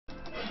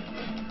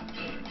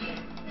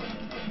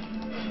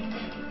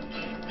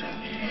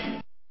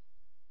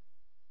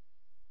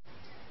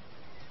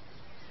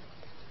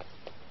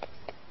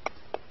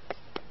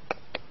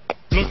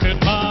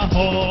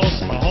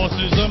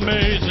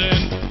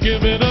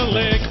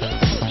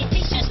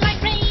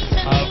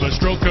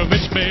of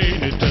its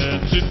mane, it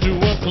turns into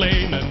a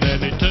plane, and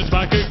then it turns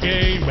back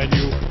again when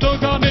you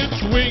tug on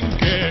its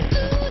winky.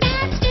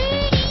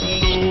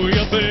 Do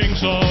you think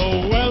so?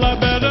 Well, I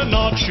better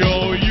not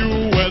show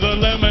you where the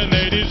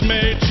lemonade is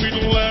made.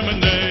 Sweet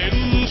lemonade,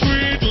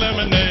 sweet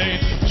lemonade,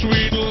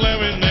 sweet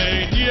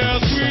lemonade, yeah,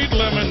 sweet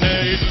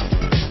lemonade.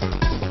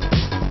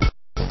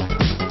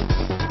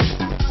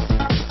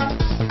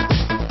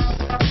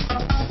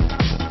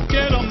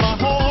 Get on my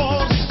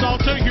horse, I'll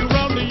take you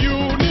round the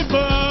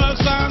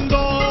universe and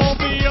all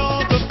the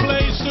other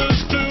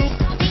places too.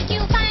 Think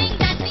you'll find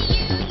that the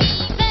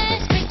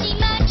universe pretty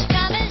much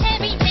covers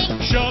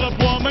everything. Shut up,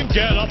 woman,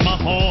 get up my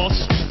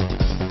horse.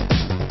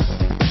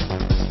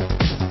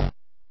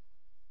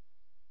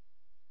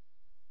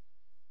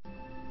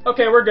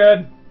 Okay, we're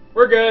good.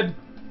 We're good.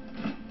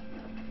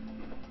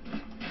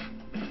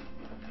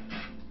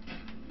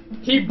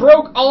 He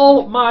broke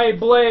all my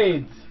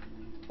blades.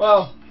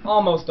 Well,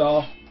 almost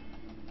all.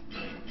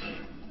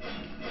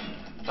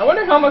 I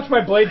wonder how much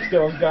my blade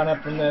skill has gone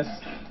up from this.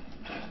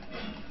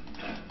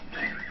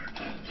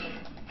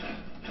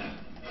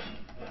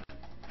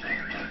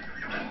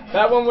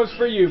 That one was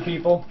for you,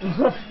 people.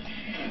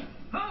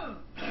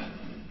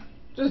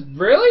 Just,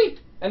 really?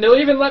 And they'll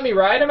even let me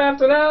ride him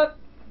after that?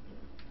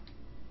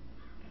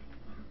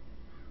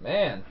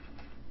 Man.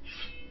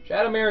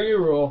 Shadowmere, you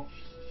rule.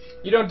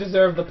 You don't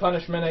deserve the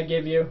punishment I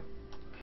give you.